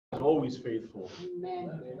always faithful.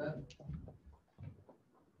 Amen.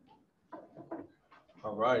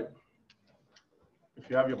 All right. If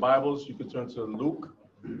you have your Bibles, you can turn to Luke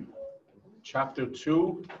chapter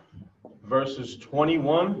 2, verses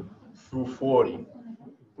 21 through 40.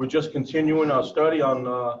 We're just continuing our study on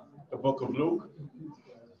the book of Luke.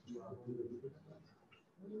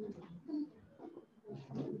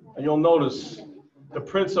 And you'll notice the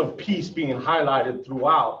Prince of Peace being highlighted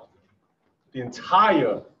throughout the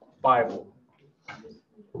entire Bible.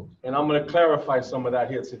 And I'm going to clarify some of that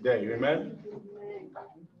here today. Amen?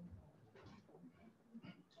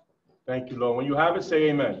 Thank you, Lord. When you have it, say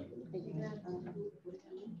amen.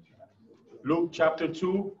 Luke chapter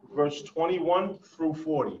 2, verse 21 through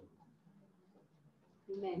 40.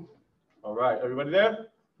 Amen. All right, everybody there?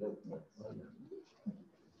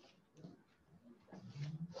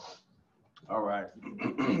 All right.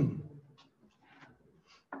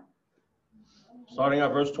 Starting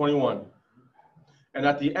at verse 21. And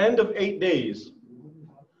at the end of 8 days,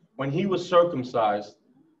 when he was circumcised,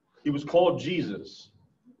 he was called Jesus,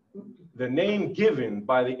 the name given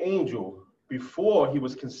by the angel before he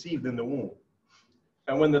was conceived in the womb.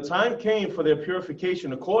 And when the time came for their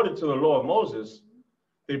purification according to the law of Moses,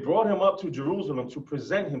 they brought him up to Jerusalem to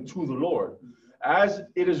present him to the Lord, as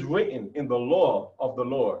it is written in the law of the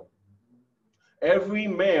Lord. Every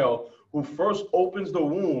male who first opens the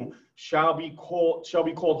womb shall be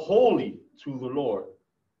called holy to the Lord,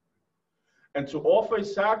 and to offer a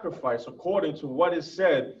sacrifice according to what is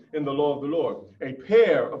said in the law of the Lord, a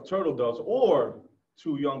pair of turtle doves or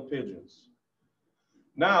 2 young pigeons.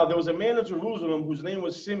 Now there was a man in Jerusalem whose name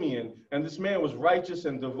was Simeon, and this man was righteous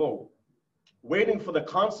and devout, waiting for the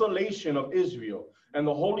consolation of Israel, and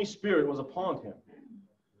the Holy Spirit was upon him.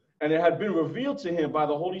 And it had been revealed to him by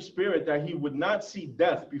the Holy Spirit that he would not see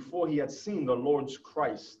death before he had seen the Lord's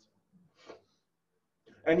Christ.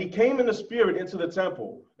 And he came in the Spirit into the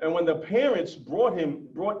temple. And when the parents brought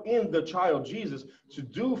in the child Jesus to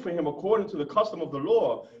do for him according to the custom of the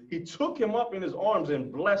law, he took him up in his arms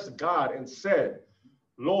and blessed God and said,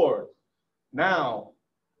 Lord, now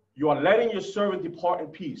you are letting your servant depart in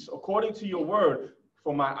peace, according to your word,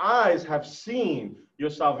 for my eyes have seen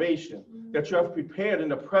your salvation, that you have prepared in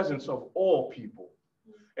the presence of all people,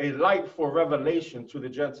 a light for revelation to the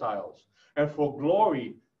Gentiles, and for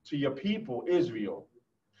glory to your people, Israel.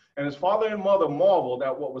 And his father and mother marveled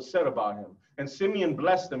at what was said about him. And Simeon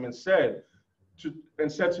blessed them and said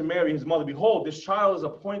to Mary, his mother, behold, this child is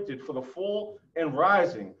appointed for the fall and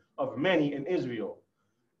rising of many in Israel,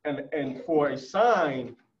 and for a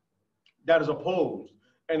sign that is opposed,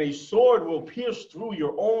 and a sword will pierce through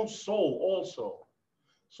your own soul also,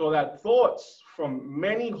 so that thoughts from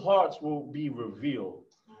many hearts will be revealed.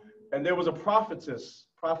 And there was a prophetess,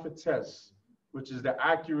 which is the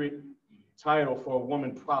accurate title for a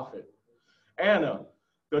woman prophet, Anna,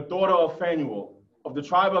 the daughter of Phanuel, of the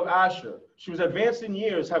tribe of Asher. She was advanced in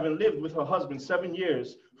years, having lived with her husband 7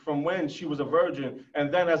 years from when she was a virgin,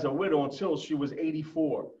 and then as a widow until she was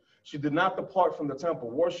 84. She did not depart from the temple,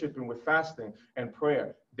 worshiping with fasting and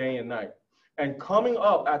prayer day and night. And coming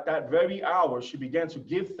up at that very hour, she began to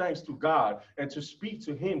give thanks to God and to speak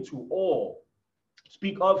of him to all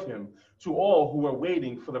who were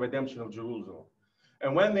waiting for the redemption of Jerusalem.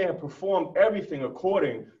 And when they had performed everything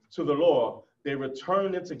according to the law, they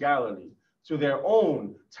returned into Galilee, to their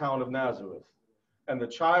own town of Nazareth. And the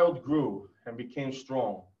child grew and became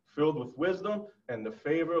strong, filled with wisdom, and the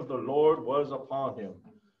favor of the Lord was upon him.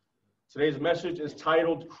 Today's message is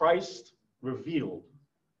titled, Christ Revealed.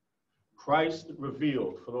 Christ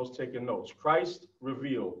Revealed, for those taking notes. Christ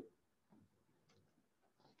Revealed.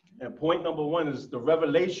 And point number 1 is the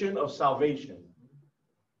revelation of salvation.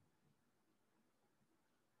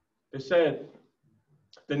 They said,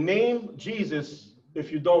 the name Jesus,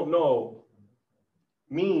 if you don't know,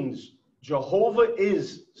 means Jehovah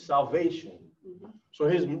is salvation. So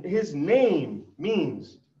his name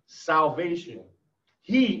means salvation.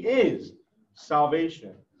 He is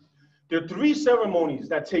salvation. There are 3 ceremonies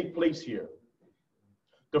that take place here.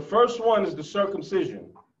 The first one is the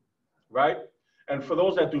circumcision, right? And for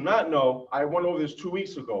those that do not know, I went over this 2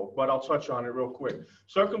 weeks ago, but I'll touch on it real quick.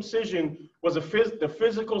 Circumcision was the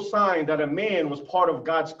physical sign that a man was part of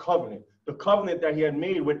God's covenant, the covenant that he had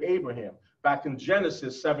made with Abraham back in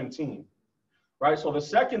Genesis 17, right? So the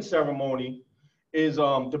second ceremony is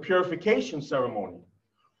the purification ceremony.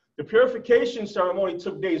 The purification ceremony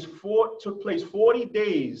took place 40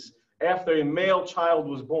 days after a male child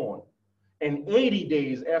was born and 80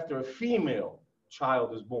 days after a female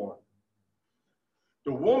child is born.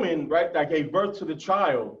 The woman, right, that gave birth to the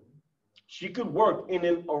child, she could work in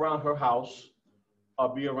and around her house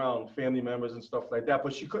be around family members and stuff like that,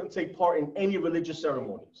 but she couldn't take part in any religious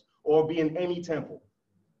ceremonies or be in any temple.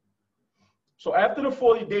 So after the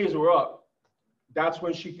 40 days were up, that's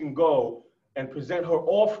when she can go and present her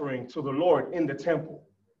offering to the Lord in the temple,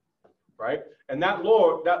 right? And that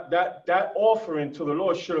offering to the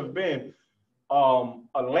Lord should have been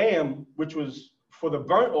a lamb, which was for the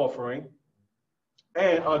burnt offering,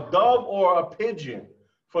 and a dove or a pigeon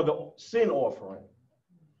for the sin offering,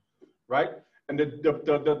 right? And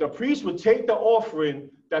the priest would take the offering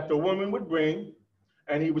that the woman would bring,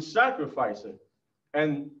 and he would sacrifice it.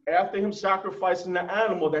 And after him sacrificing the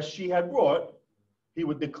animal that she had brought, he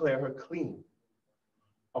would declare her clean,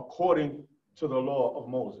 according to the law of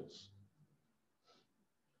Moses.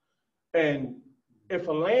 And if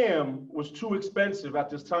a lamb was too expensive at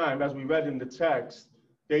this time, as we read in the text,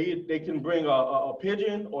 they can bring a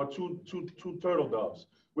pigeon or two turtle doves,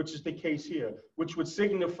 which is the case here, which would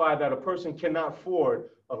signify that a person cannot afford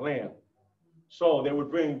a lamb. So they would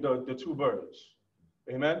bring the two birds.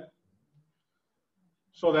 Amen?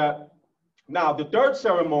 So that, now the third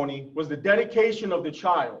ceremony was the dedication of the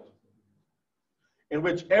child, in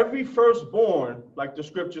which every firstborn, like the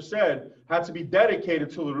scripture said, had to be dedicated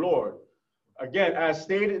to the Lord. Again, as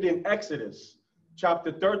stated in Exodus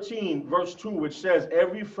chapter 13, verse 2, which says,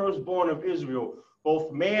 every firstborn of Israel,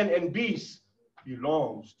 both man and beast,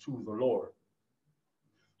 belongs to the Lord.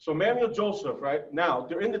 So Mary and Joseph, right, now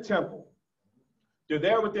they're in the temple. They're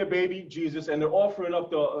there with their baby Jesus, and they're offering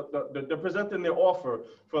up they're presenting their offering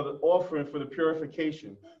for the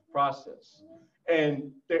purification process.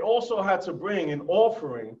 And they also had to bring an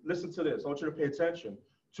offering, listen to this, I want you to pay attention,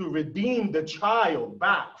 to redeem the child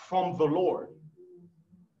back from the Lord.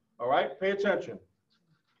 All right, pay attention.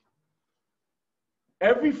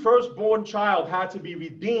 Every firstborn child had to be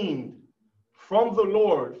redeemed from the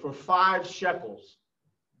Lord for 5 shekels.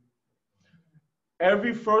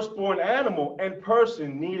 Every firstborn animal and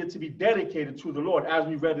person needed to be dedicated to the Lord, as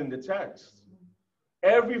we read in the text.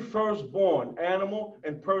 Every firstborn animal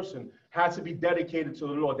and person had to be dedicated to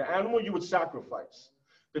the Lord. The animal you would sacrifice.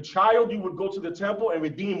 The child, you would go to the temple and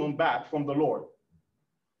redeem him back from the Lord.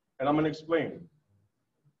 And I'm going to explain.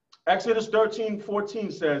 Exodus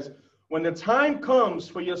 13:14 says, when the time comes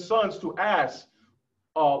for your sons to ask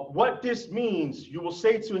what this means, you will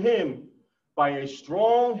say to him, by a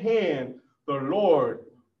strong hand, the Lord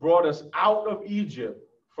brought us out of Egypt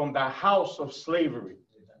from the house of slavery.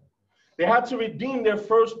 They had to redeem their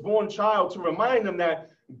firstborn child to remind them that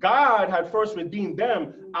God had first redeemed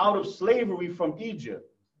them out of slavery from Egypt,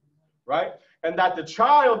 right? And that the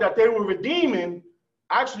child that they were redeeming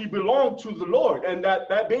actually belonged to the Lord, and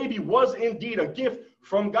that baby was indeed a gift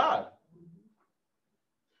from God.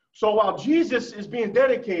 So while Jesus is being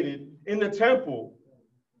dedicated in the temple,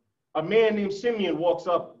 a man named Simeon walks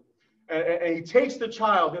up and he takes the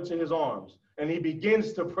child into his arms and he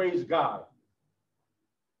begins to praise God.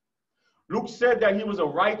 Luke said that he was a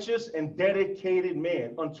righteous and dedicated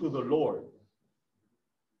man unto the Lord.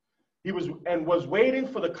 He was waiting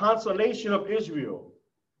for the consolation of Israel,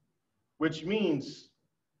 which means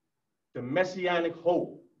the messianic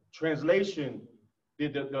hope. Translation,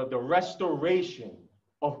 the restoration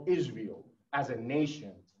of Israel as a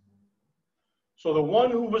nation. So the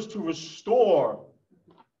one who was to restore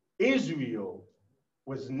Israel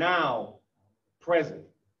was now present.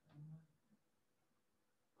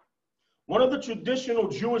 One of the traditional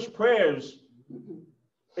Jewish prayers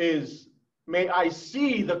is, may I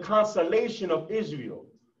see the consolation of Israel.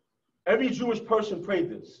 Every Jewish person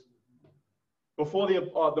prayed this before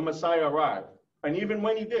the Messiah arrived, and even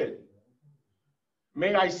when he did.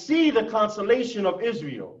 May I see the consolation of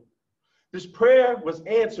Israel. This prayer was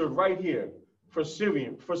answered right here for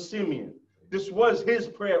Simeon. This was his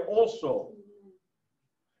prayer also.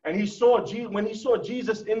 And when he saw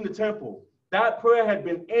Jesus in the temple, that prayer had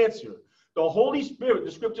been answered. The Holy Spirit,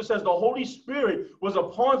 the scripture says the Holy Spirit was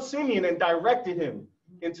upon Simeon and directed him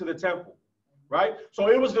into the temple, right? So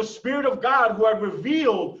it was the Spirit of God who had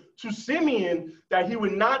revealed to Simeon that he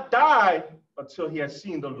would not die until he had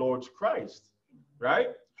seen the Lord's Christ, right?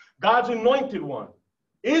 God's anointed one,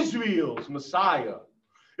 Israel's Messiah.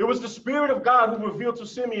 It was the Spirit of God who revealed to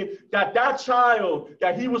Simeon that that child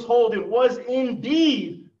that he was holding was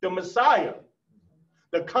indeed the Messiah,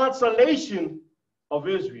 the consolation of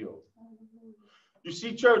Israel. You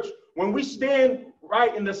see, church, when we stand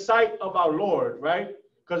right in the sight of our Lord, right?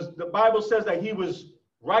 Because the Bible says that he was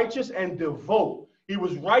righteous and devout. He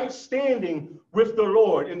was right standing with the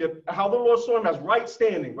Lord, and how the Lord saw him as right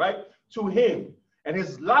standing, right, to him. And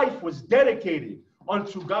his life was dedicated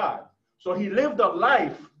unto God. So he lived a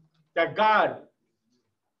life that God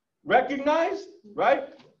recognized, right?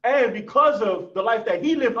 And because of the life that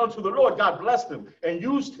he lived unto the Lord, God blessed him and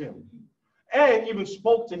used him and even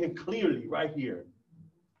spoke to him clearly right here.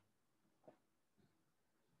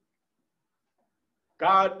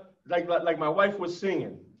 God, like my wife was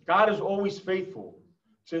singing, God is always faithful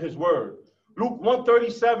to his word. Luke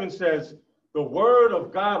 1:37 says, the word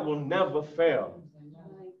of God will never fail.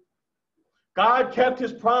 God kept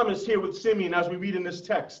his promise here with Simeon as we read in this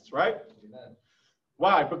text, right? Amen.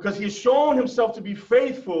 Why? Because he's shown himself to be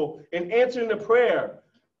faithful in answering the prayer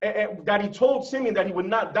that he told Simeon that he would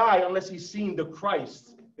not die unless he's seen the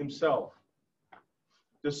Christ himself,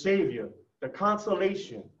 the Savior, the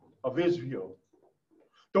consolation of Israel,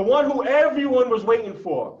 the one who everyone was waiting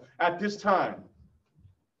for at this time.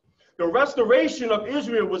 The restoration of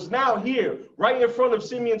Israel was now here, right in front of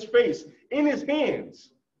Simeon's face, in his hands.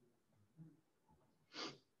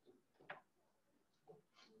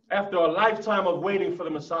 After a lifetime of waiting for the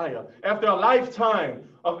Messiah, after a lifetime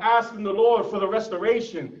of asking the Lord for the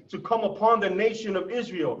restoration to come upon the nation of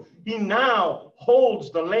Israel, he now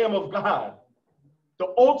holds the Lamb of God,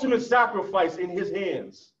 the ultimate sacrifice, in his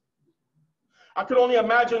hands. I could only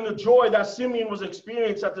imagine the joy that Simeon was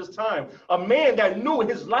experiencing at this time. A man that knew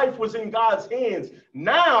his life was in God's hands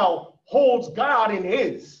now holds God in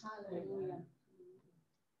his. Hallelujah.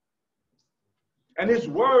 And his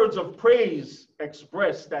words of praise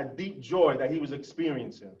expressed that deep joy that he was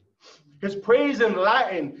experiencing. His praise in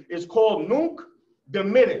Latin is called Nunc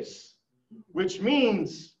Dimittis, which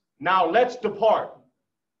means, now let's depart.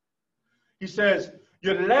 He says,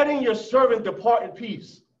 you're letting your servant depart in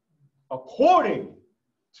peace, according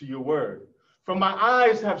to your word. For my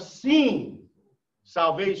eyes have seen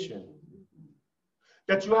salvation,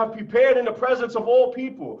 that you have prepared in the presence of all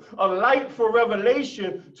people, a light for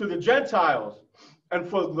revelation to the Gentiles, and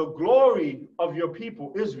for the glory of your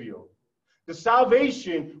people, Israel. The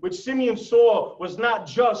salvation which Simeon saw was not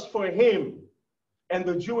just for him and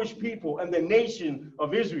the Jewish people and the nation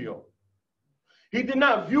of Israel. He did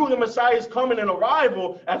not view the Messiah's coming and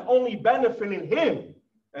arrival as only benefiting him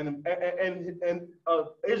and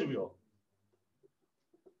Israel.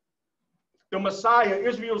 The Messiah,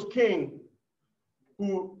 Israel's king,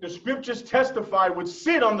 who the scriptures testify would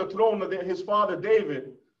sit on the throne of his father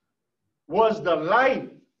David, was the light,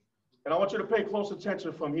 and I want you to pay close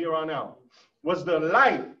attention from here on out, was the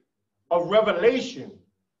light of revelation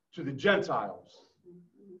to the Gentiles.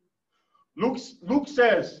 Luke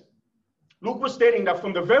was stating that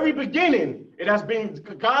from the very beginning, it has been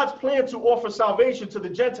God's plan to offer salvation to the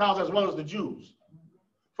Gentiles as well as the Jews.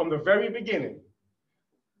 From the very beginning,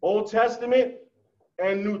 Old Testament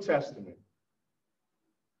and New Testament.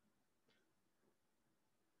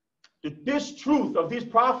 This truth of these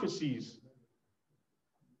prophecies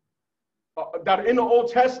that in the Old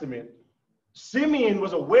Testament, Simeon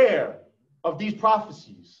was aware of these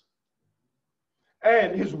prophecies.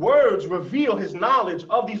 And his words reveal his knowledge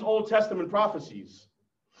of these Old Testament prophecies,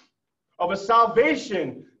 of a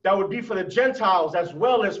salvation that would be for the Gentiles as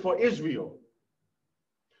well as for Israel.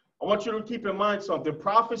 I want you to keep in mind something.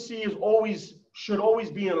 Prophecy should always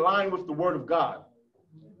be in line with the word of God.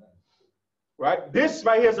 Right? This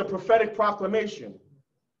right here is a prophetic proclamation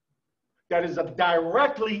that is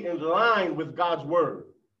directly in line with God's word.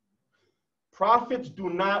 Prophets do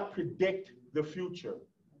not predict the future.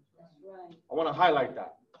 I want to highlight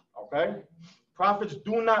that, okay? Prophets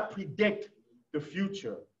do not predict the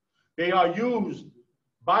future. They are used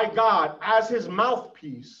by God as his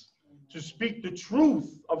mouthpiece to speak the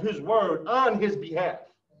truth of his word on his behalf.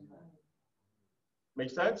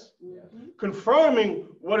 Make sense? Mm-hmm. Confirming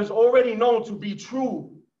what is already known to be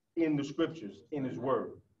true in the scriptures, in his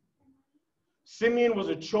word. Simeon was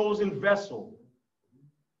a chosen vessel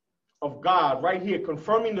of God right here,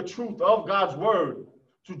 confirming the truth of God's word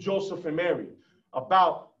to Joseph and Mary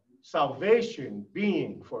about salvation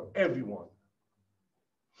being for everyone.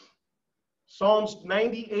 Psalms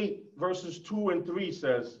 98 verses 2 and 3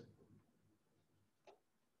 says,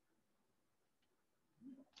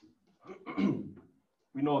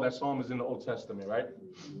 we know that psalm is in the Old Testament, right?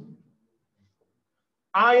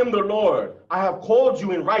 I am the Lord. I have called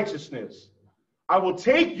you in righteousness. I will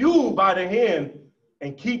take you by the hand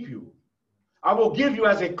and keep you. I will give you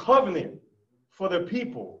as a covenant for the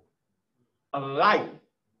people, a light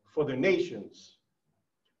for the nations,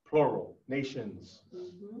 plural, nations,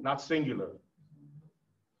 not singular.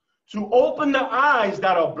 To open the eyes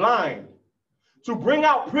that are blind, to bring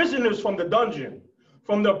out prisoners from the dungeon,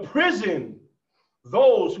 from the prison,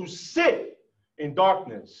 those who sit in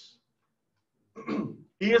darkness.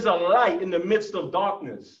 He is a light in the midst of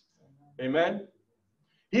darkness. Amen.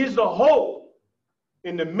 He is the hope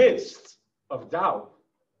in the midst of doubt.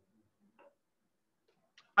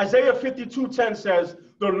 Isaiah 52:10 says,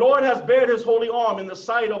 the Lord has bared his holy arm in the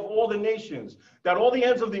sight of all the nations, that all the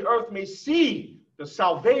ends of the earth may see the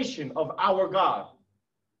salvation of our God.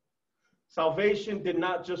 Salvation did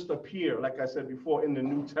not just appear, like I said before, in the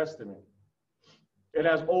New Testament. It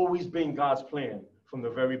has always been God's plan from the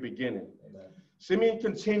very beginning. Amen. Simeon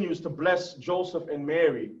continues to bless Joseph and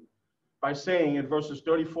Mary by saying in verses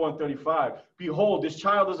 34 and 35, behold, this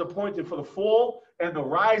child is appointed for the fall and the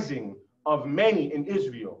rising of many in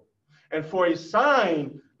Israel, and for a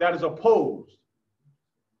sign that is opposed,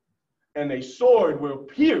 and a sword will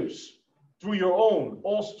pierce through your own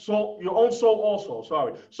soul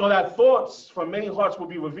also, so that thoughts from many hearts will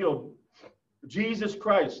be revealed. Jesus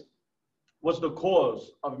Christ was the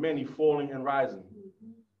cause of many falling and rising,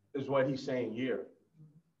 is what he's saying here.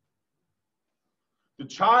 The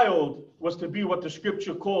child was to be what the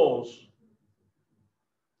scripture calls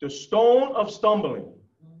the stone of stumbling,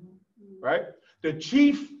 right? The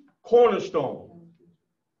chief cornerstone.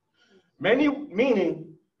 Many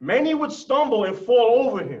would stumble and fall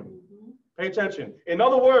over him. Pay attention. In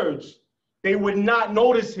other words, they would not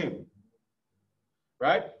notice him,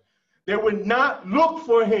 right? They would not look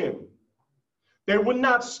for him. They would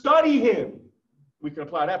not study him. We can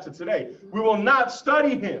apply that to today. We will not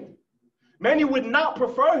study him. Many would not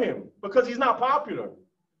prefer him because he's not popular.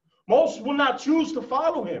 Most will not choose to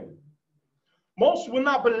follow him. Most will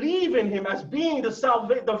not believe in him as being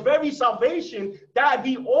the very salvation that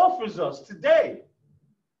he offers us today.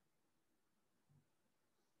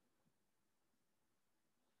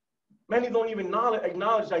 Many don't even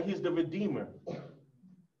acknowledge that he's the Redeemer.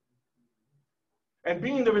 And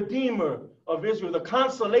being the Redeemer of Israel, the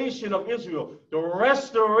consolation of Israel, the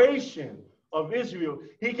restoration of Israel,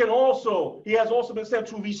 he has also been sent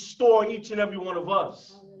to restore each and every one of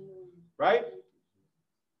us. Right?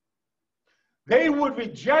 They would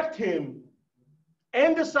reject him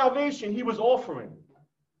and the salvation he was offering.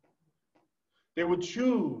 They would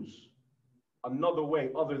choose another way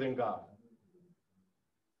other than God.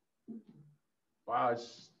 Wow,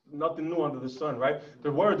 it's nothing new under the sun, right?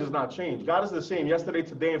 The word does not change. God is the same yesterday,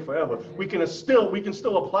 today, and forever. We can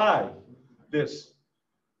still apply this.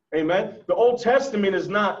 Amen. The Old Testament is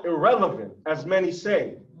not irrelevant, as many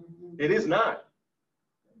say. It is not.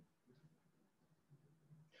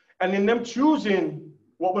 And in them choosing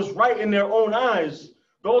what was right in their own eyes,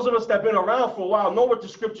 those of us that have been around for a while know what the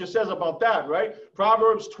scripture says about that, right?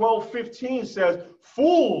 Proverbs 12:15 says,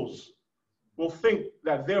 fools will think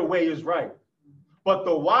that their way is right, but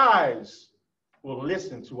the wise will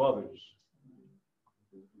listen to others.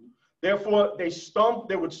 Therefore, they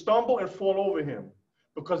would stumble and fall over him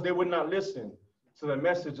because they would not listen to the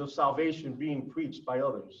message of salvation being preached by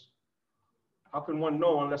others. How can one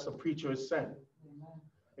know unless a preacher is sent?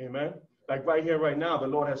 Amen. Like right here, right now, the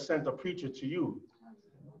Lord has sent a preacher to you,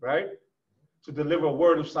 right? To deliver a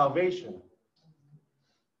word of salvation.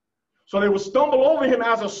 So they would stumble over him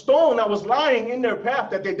as a stone that was lying in their path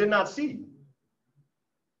that they did not see.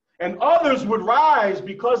 And others would rise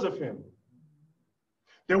because of him.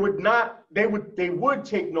 They would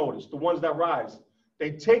take notice, the ones that rise.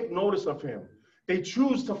 They take notice of him. They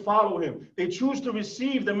choose to follow him. They choose to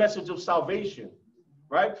receive the message of salvation.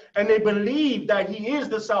 Right? And they believe that he is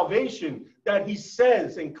the salvation that he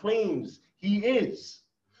says and claims he is.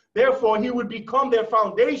 Therefore, he would become their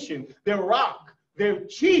foundation, their rock, their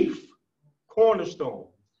chief cornerstone.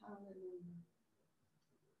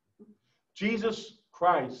 Jesus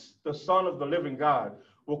Christ, the Son of the living God,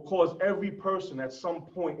 will cause every person at some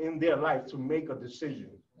point in their life to make a decision.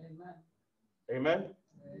 Amen. Amen?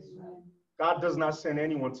 Amen. God does not send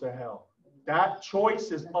anyone to hell. That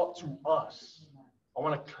choice is up to us. I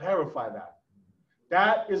want to clarify that.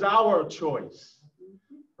 That is our choice,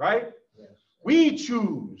 right? Yes. We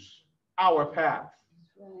choose our path.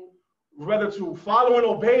 Whether to follow and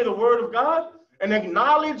obey the word of God and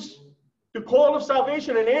acknowledge the call of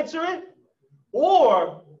salvation and answer it,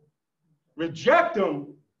 or reject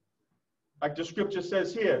them, like the scripture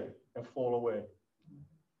says here, and fall away.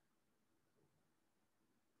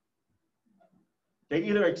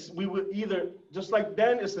 We would either, just like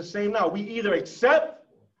then, it's the same now. We either accept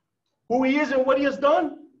who he is and what he has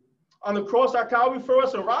done on the cross at Calvary for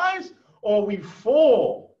us and rise, or we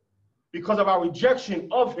fall because of our rejection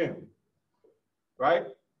of him, right?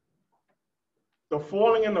 The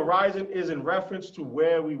falling and the rising is in reference to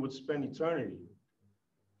where we would spend eternity,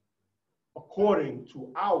 according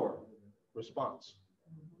to our response,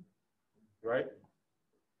 right?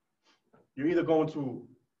 You're either going to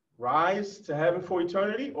rise to heaven for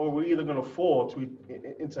eternity, or we're either going to fall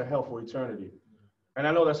into hell for eternity. And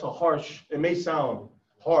I know it may sound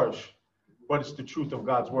harsh, but it's the truth of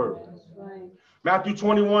God's word. Right. Matthew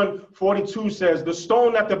 21:42 says, the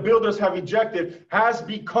stone that the builders have rejected has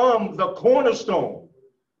become the cornerstone.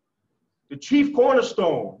 The chief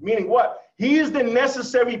cornerstone, meaning what? He is the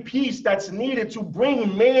necessary piece that's needed to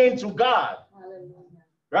bring man to God. Hallelujah.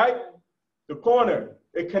 Right? The corner,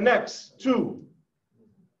 it connects to.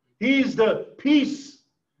 He's the piece.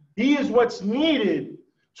 He is what's needed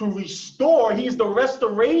to restore. He's the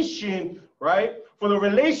restoration, right, for the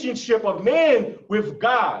relationship of man with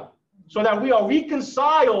God, so that we are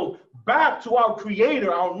reconciled back to our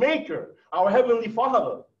Creator, our Maker, our Heavenly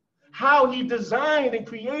Father. How He designed and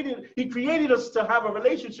created us to have a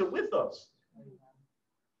relationship with us.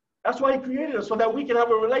 That's why He created us, so that we can have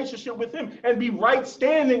a relationship with Him and be right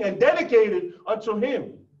standing and dedicated unto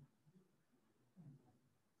Him.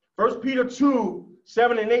 1 Peter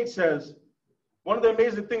 2:7-8 says, one of the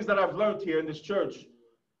amazing things that I've learned here in this church,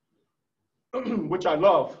 which I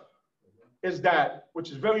love, is that, which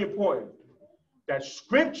is very important, that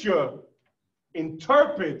Scripture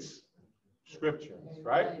interprets Scripture,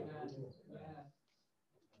 right?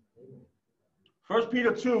 1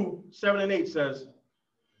 Peter 2:7-8 says,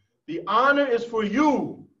 the honor is for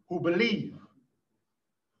you who believe.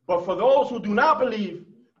 But for those who do not believe,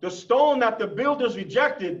 the stone that the builders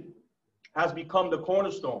rejected has become the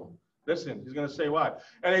cornerstone. Listen, he's going to say why.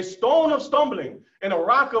 And a stone of stumbling and a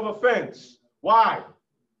rock of offense. Why?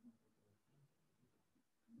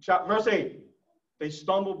 Verse 8. They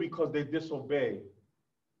stumble because they disobey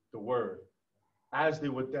the word, as they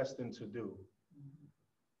were destined to do.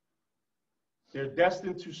 They're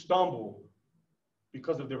destined to stumble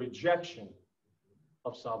because of the rejection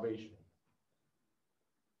of salvation.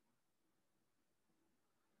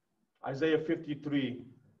 Isaiah 53,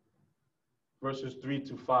 verses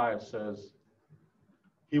 3-5 says,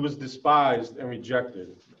 he was despised and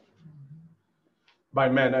rejected by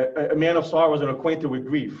men, a man of sorrows and acquainted with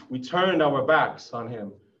grief. We turned our backs on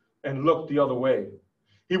him and looked the other way.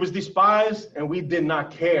 He was despised and we did not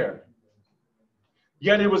care.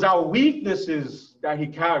 Yet it was our weaknesses that he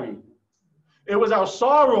carried. It was our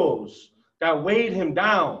sorrows that weighed him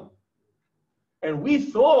down. And we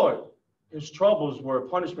thought his troubles were a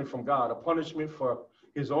punishment from God, a punishment for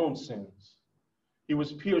his own sins. He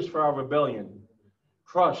was pierced for our rebellion,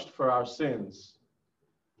 crushed for our sins.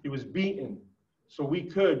 He was beaten so we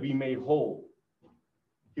could be made whole.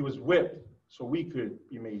 He was whipped so we could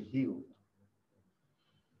be made healed.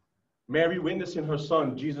 Mary witnessing her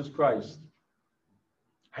son, Jesus Christ,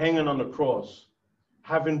 hanging on the cross,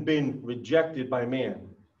 having been rejected by man.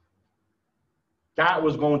 That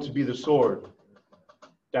was going to be the sword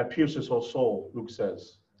that pierces her soul, Luke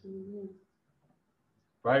says. Mm-hmm.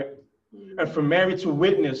 Right? Mm-hmm. And for Mary to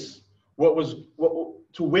witness what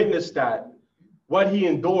he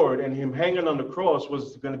endured and him hanging on the cross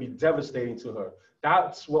was going to be devastating to her.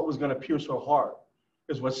 That's what was going to pierce her heart,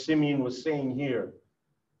 is what Simeon was saying here.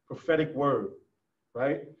 Prophetic word,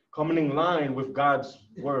 right? Coming in line with God's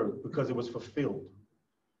word because it was fulfilled.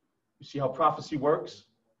 You see how prophecy works?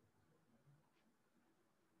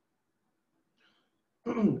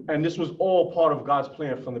 And this was all part of God's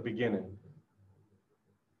plan from the beginning.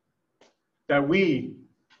 That we,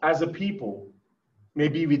 as a people, may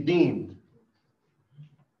be redeemed,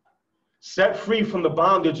 set free from the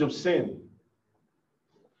bondage of sin.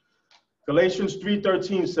 Galatians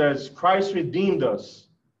 3:13 says, Christ redeemed us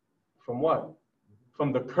from what?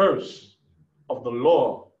 From the curse of the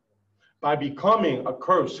law, by becoming a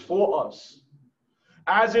curse for us.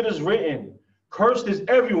 As it is written, cursed is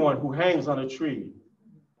everyone who hangs on a tree.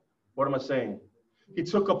 What am I saying? He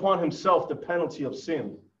took upon himself the penalty of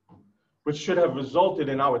sin, which should have resulted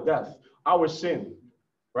in our death, our sin,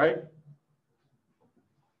 right?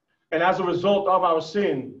 And as a result of our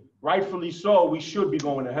sin, rightfully so, we should be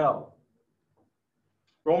going to hell.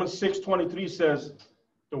 Romans 6:23 says,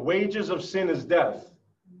 the wages of sin is death,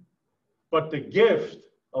 but the gift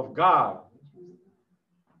of God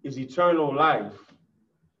is eternal life,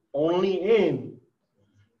 only in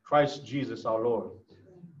Christ Jesus our Lord.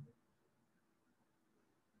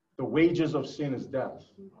 The wages of sin is death.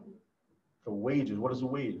 The wages, what is a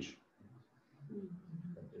wage?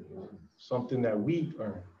 Something that we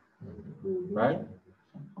earn, right?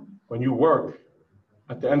 When you work,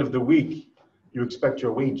 at the end of the week, you expect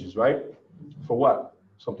your wages, right? For what?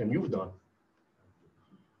 Something you've done.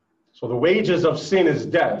 So the wages of sin is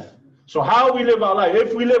death. So how we live our life,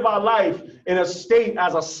 if we live our life in a state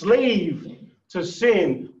as a slave to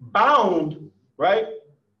sin, bound, right,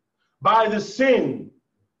 by the sin,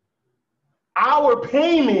 our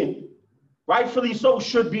payment, rightfully so,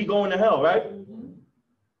 should be going to hell, right?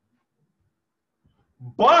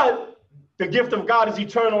 But the gift of God is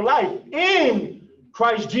eternal life in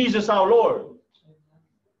Christ Jesus our Lord.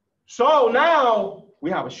 So now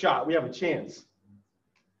we have a shot. We have a chance.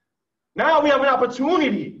 Now we have an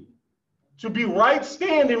opportunity to be right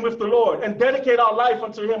standing with the Lord and dedicate our life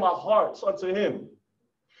unto him, our hearts unto him.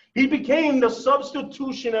 He became the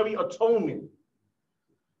substitutionary atonement,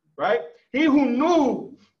 right? He who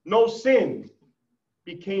knew no sin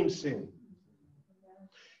became sin.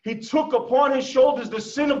 He took upon his shoulders the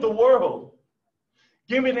sin of the world,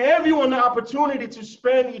 giving everyone the opportunity to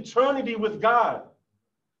spend eternity with God.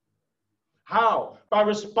 How? By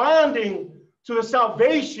responding to the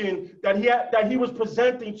salvation that he was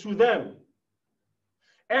presenting to them.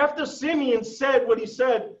 After Simeon said what he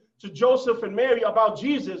said to Joseph and Mary about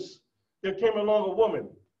Jesus, there came along a woman,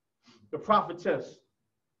 the prophetess,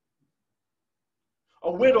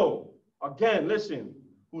 a widow, again, listen,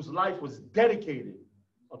 whose life was dedicated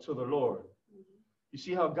unto the Lord. You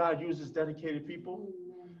see how God uses dedicated people?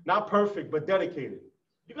 Not perfect, but dedicated.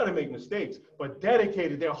 You're going to make mistakes, but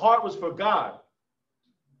dedicated. Their heart was for God.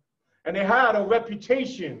 And they had a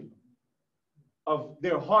reputation of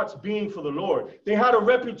their hearts being for the Lord. They had a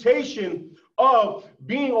reputation of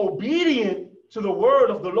being obedient to the word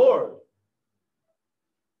of the Lord.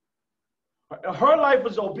 Her life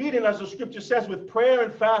was obedient, as the scripture says, with prayer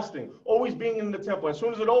and fasting, always being in the temple. As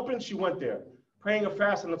soon as it opened, she went there, praying and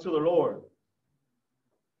fasting unto the Lord.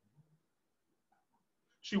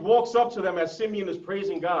 She walks up to them as Simeon is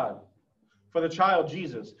praising God for the child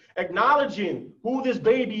Jesus, acknowledging who this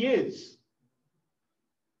baby is.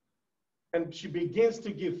 And she begins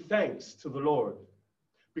to give thanks to the Lord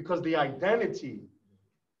because the identity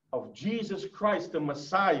of Jesus Christ, the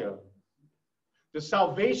Messiah, the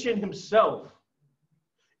salvation himself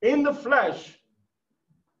in the flesh,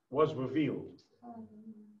 was revealed.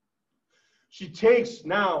 She takes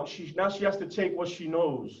now she has to take what she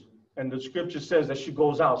knows. And the scripture says that she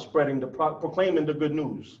goes out spreading proclaiming the good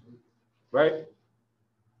news, right?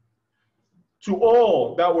 To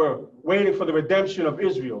all that were waiting for the redemption of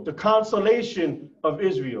Israel, the consolation of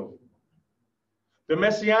Israel, the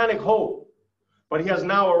messianic hope, but he has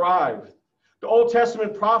now arrived. The Old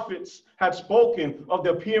Testament prophets had spoken of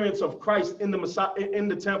the appearance of Christ in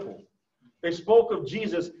the temple. They spoke of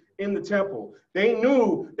Jesus in the temple. They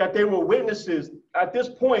knew that they were witnesses. At this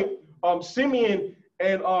point, Simeon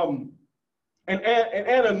and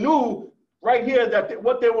Anna knew right here that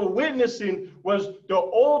what they were witnessing was the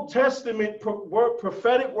Old Testament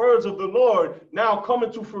prophetic words of the Lord now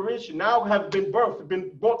coming to fruition, now have been birthed, been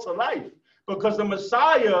brought to life, because the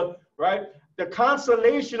Messiah, right, the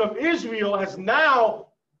consolation of Israel has now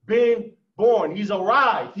been born. He's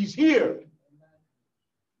arrived. He's here.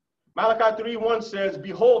 Malachi 3:1 says,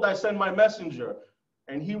 "Behold, I send my messenger,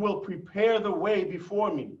 and he will prepare the way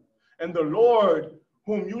before me. And the Lord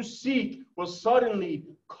whom you seek will suddenly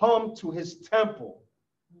come to his temple.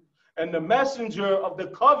 And the messenger of the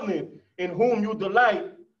covenant in whom you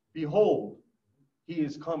delight, behold, he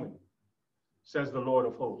is coming, says the Lord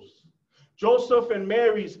of hosts." Joseph and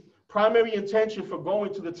Mary's primary intention for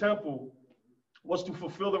going to the temple was to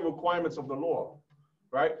fulfill the requirements of the law,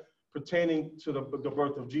 right, pertaining to the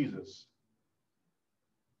birth of Jesus.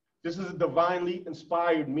 This is a divinely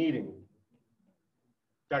inspired meeting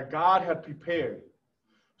that God had prepared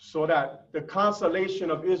so that the consolation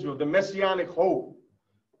of Israel, the messianic hope,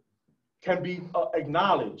 can be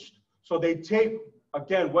acknowledged. So they take,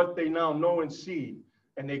 again, what they now know and see,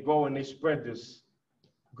 and they go and they spread this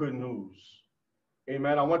good news.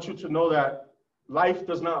 Amen. I want you to know that life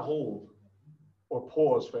does not hold or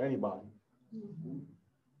pause for anybody. Mm-hmm.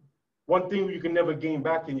 One thing you can never gain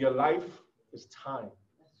back in your life is time.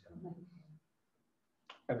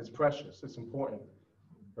 And it's precious. It's important,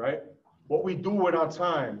 right? What we do with our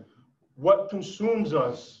time, what consumes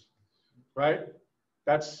us, right?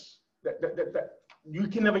 That you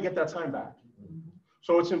can never get that time back.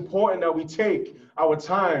 So it's important that we take our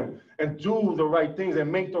time and do the right things and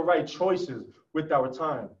make the right choices with our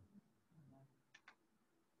time.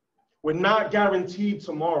 We're not guaranteed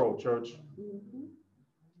tomorrow, church.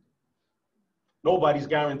 Nobody's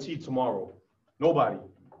guaranteed tomorrow. Nobody.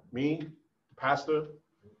 Me, pastor,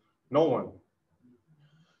 no one.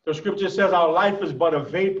 The scripture says our life is but a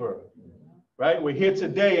vapor, right? We're here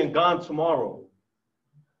today and gone tomorrow.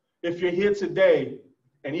 If you're here today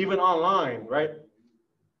and even online, right,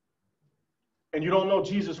 and you don't know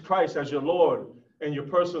Jesus Christ as your Lord and your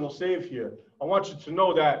personal Savior, I want you to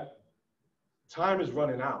know that time is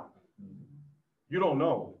running out. You don't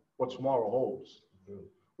know what tomorrow holds.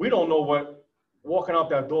 We don't know what walking out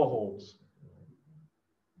that door holds.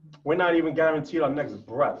 We're not even guaranteed our next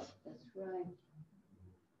breath. That's right.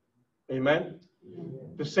 Amen?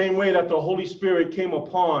 The same way that the Holy Spirit came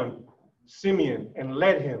upon Simeon and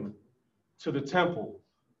led him to the temple,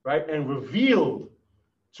 right, and revealed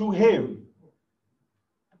to him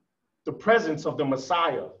the presence of the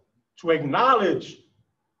Messiah, to acknowledge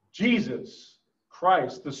Jesus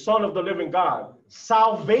Christ, the Son of the living God.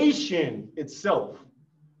 Salvation itself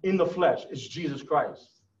in the flesh is Jesus Christ.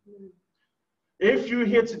 If you're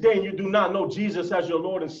here today and you do not know Jesus as your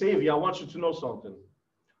Lord and Savior, I want you to know something.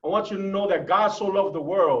 I want you to know that God so loved the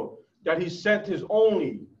world that he sent his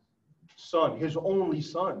only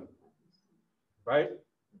son, right?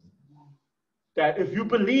 That if you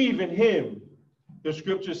believe in him, the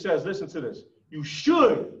scripture says, listen to this, you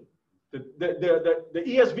should, the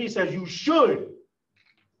ESV says you should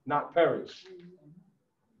not perish.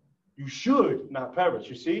 You should not perish,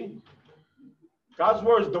 you see? God's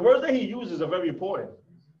words, the words that he uses are very important.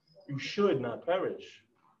 You should not perish.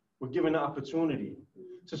 We're given the opportunity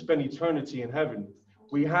to spend eternity in heaven.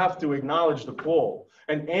 We have to acknowledge the call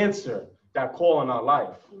and answer that call in our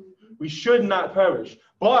life. We should not perish,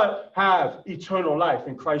 but have eternal life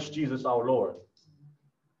in Christ Jesus our Lord.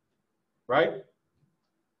 Right?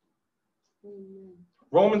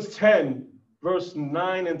 Romans 10, verse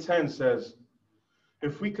 9 and 10 says,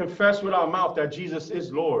 if we confess with our mouth that Jesus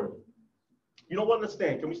is Lord. You know what? Let's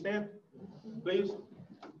stand. Can we stand, please?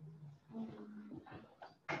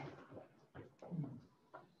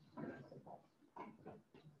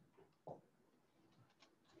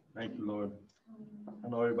 Thank you, Lord. I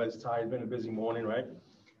know everybody's tired. It's been a busy morning, right?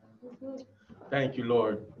 Thank you,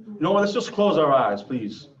 Lord. You know what? Let's just close our eyes,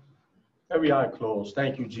 please. Every eye closed.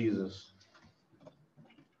 Thank you, Jesus.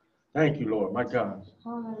 Thank you, Lord. My God.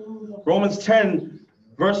 Romans 10,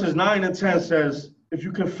 verses 9 and 10 says, if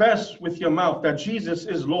you confess with your mouth that Jesus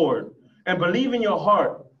is Lord and believe in your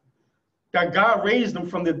heart that God raised him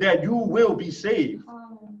from the dead, you will be saved.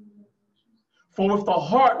 For with the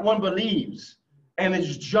heart one believes and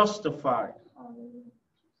is justified.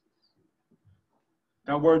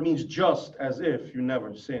 That word means just, as if you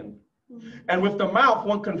never sinned. And with the mouth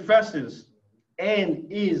one confesses and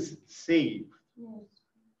is saved.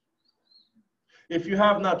 If you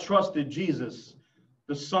have not trusted Jesus,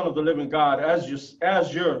 the Son of the living God, as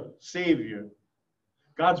your Savior,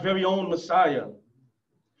 God's very own Messiah,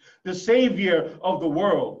 the Savior of the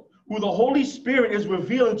world, who the Holy Spirit is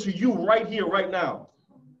revealing to you right here, right now,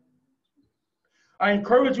 I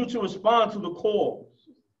encourage you to respond to the call.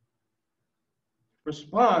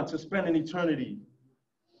 Respond to spending eternity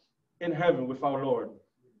in heaven with our Lord.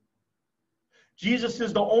 Jesus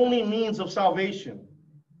is the only means of salvation.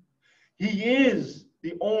 He is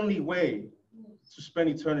the only way to spend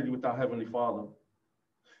eternity with our Heavenly Father.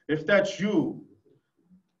 If that's you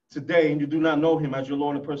today and you do not know him as your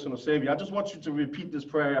Lord and personal Savior, I just want you to repeat this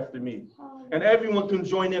prayer after me. And everyone can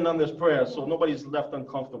join in on this prayer so nobody's left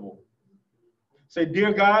uncomfortable. Say,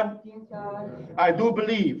 dear God, I do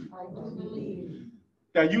believe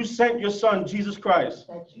that you sent your Son, Jesus Christ,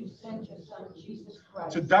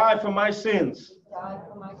 to die for my sins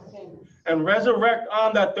and resurrect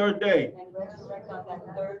on that third day.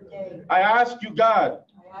 I ask you, God,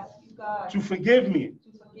 to forgive me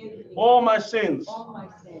all my sins.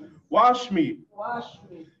 Wash me,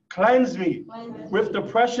 cleanse me with the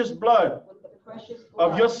precious blood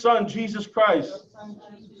of your Son, Jesus Christ,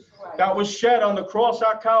 that was shed on the cross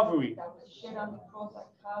at Calvary.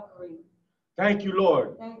 Thank you,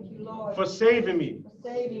 Lord, for saving me.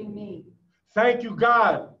 Thank you,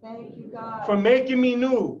 God, for making me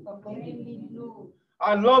new.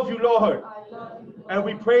 I love you, Lord, and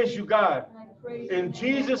we praise you, God. In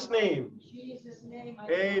Jesus' name,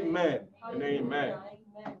 amen and amen.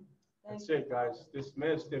 That's it, guys.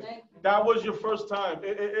 Dismissed. If that was your first time,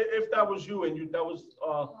 if that was you and that was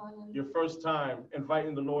your first time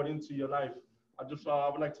inviting the Lord into your life, I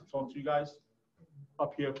would like to talk to you guys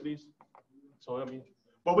up here, please. So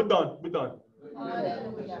but we're done. We're done.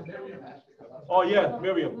 Oh yeah,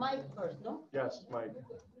 Miriam. Mike first, no? Yes, Mike.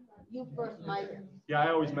 You first, Mike. Yeah,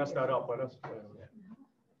 I always mess that up, but that's.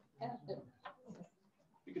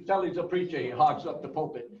 You can tell he's a preacher. He hogs up the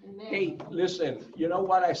pulpit. Hey, listen, you know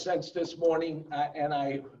what I sensed this morning? And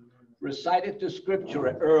I recited the scripture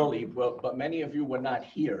early, but many of you were not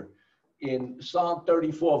here. In Psalm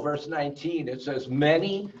 34, verse 19, it says,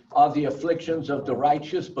 many are the afflictions of the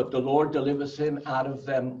righteous, but the Lord delivers him out of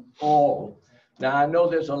them all. Now, I know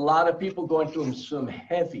there's a lot of people going through some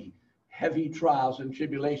heavy trials and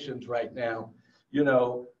tribulations right now. You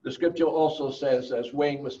know, the scripture also says, as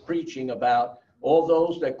Wayne was preaching about, all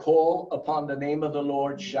those that call upon the name of the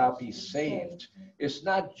Lord shall be saved. It's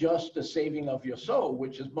not just the saving of your soul,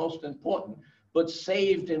 which is most important, but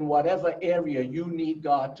saved in whatever area you need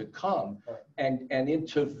God to come and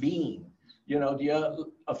intervene. You know,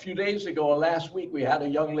 a few days ago or last week, we had a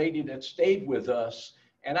young lady that stayed with us,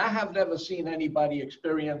 And I have never seen anybody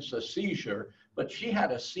experience a seizure, but she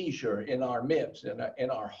had a seizure in our midst, in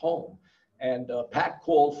our home. And Pat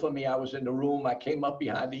called for me. I was in the room. I came up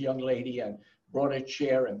behind the young lady and brought a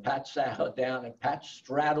chair, and Pat sat her down, and Pat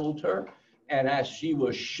straddled her. And as she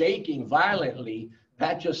was shaking violently,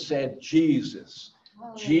 Pat just said, Jesus,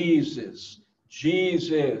 Jesus,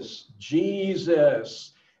 Jesus,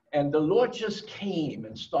 Jesus. And the Lord just came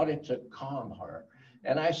and started to calm her.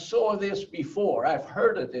 And I saw this before. I've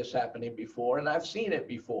heard of this happening before, and I've seen it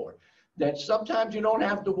before, that sometimes you don't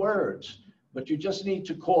have the words, but you just need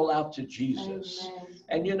to call out to Jesus. Amen.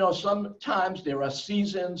 And you know, sometimes there are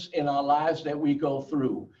seasons in our lives that we go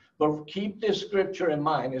through. But keep this scripture in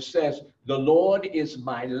mind. It says, the Lord is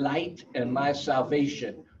my light and my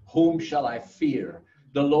salvation. Whom shall I fear?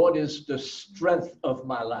 The Lord is the strength of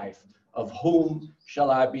my life. Of whom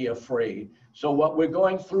shall I be afraid? So what we're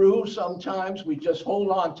going through, sometimes we just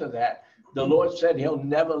hold on to that. The Lord said he'll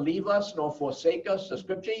never leave us nor forsake us. The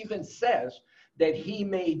scripture even says that he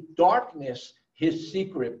made darkness his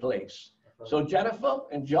secret place. So Jennifer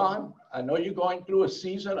and John, I know you're going through a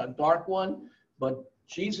season, a dark one, but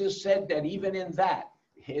Jesus said that even in that,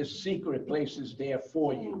 his secret place is there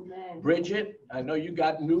for you. Amen. Bridget, I know you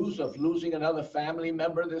got news of losing another family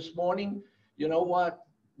member this morning. You know what?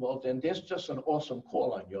 Well, then there's just an awesome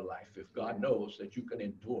call on your life if God knows that you can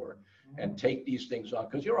endure and take these things on,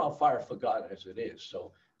 because you're on fire for God as it is.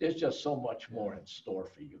 So there's just so much more in store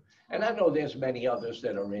for you. And I know there's many others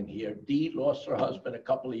that are in here. Dee lost her husband a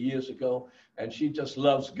couple of years ago, and she just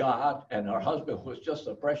loves God, and her husband was just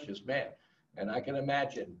a precious man. And I can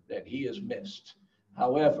imagine that he is missed.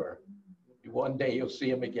 However, one day you'll see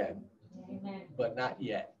him again. Amen. But not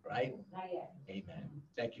yet, right? Not yet. Amen.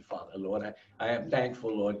 Thank you, Father, Lord. I am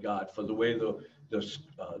thankful, Lord God, for the way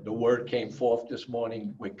the word came forth this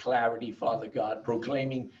morning with clarity, Father God,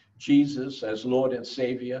 proclaiming Jesus as Lord and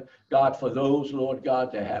Savior. God, for those, Lord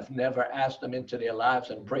God, that have never asked him into their lives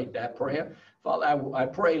and prayed that prayer, Father, I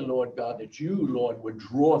pray, Lord God, that you, Lord, would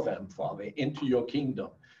draw them, Father, into your kingdom,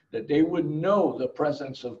 that they would know the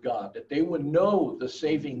presence of God, that they would know the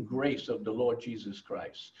saving grace of the Lord Jesus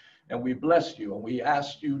Christ. And we bless you, and we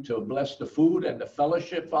ask you to bless the food and the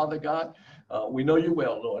fellowship, Father God. We know you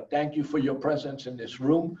will, Lord. Thank you for your presence in this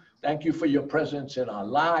room. Thank you for your presence in our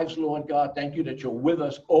lives, Lord God. Thank you that you're with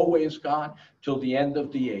us always, God, till the end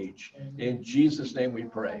of the age. In Jesus' name we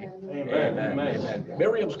pray. Amen. Amen. Amen. Amen.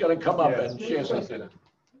 Miriam's going to come up and share something.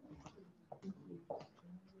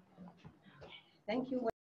 Thank you.